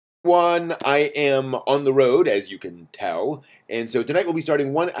One, I am on the road, as you can tell, and so tonight we'll be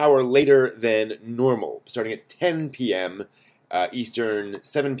starting 1 hour later than normal, starting at 10 p.m. Eastern,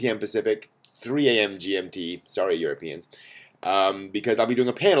 7 p.m. Pacific, 3 a.m. GMT. Sorry, Europeans, because I'll be doing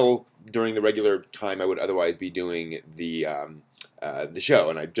a panel during the regular time I would otherwise be doing the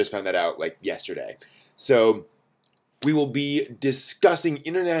show, and I just found that out like yesterday. So we will be discussing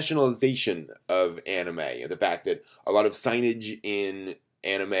internationalization of anime, the fact that a lot of signage in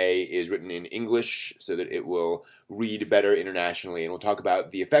anime is written in English so that it will read better internationally, and we'll talk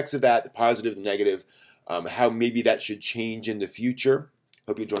about the effects of that, the positive, the negative, how maybe that should change in the future.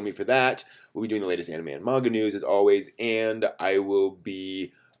 Hope you join me for that. We'll be doing the latest anime and manga news as always, and I will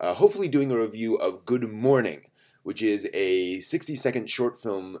be hopefully doing a review of Good Morning, which is a 60-second short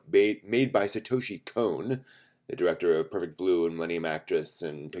film made by Satoshi Kon, the director of Perfect Blue and Millennium Actress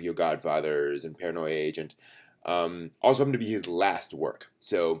and Tokyo Godfathers and Paranoia Agent. Also happened to be his last work.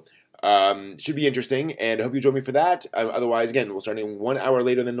 So, should be interesting, and I hope you join me for that. Otherwise, again, we'll start in 1 hour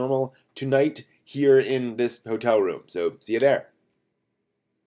later than normal tonight here in this hotel room. So, see you there.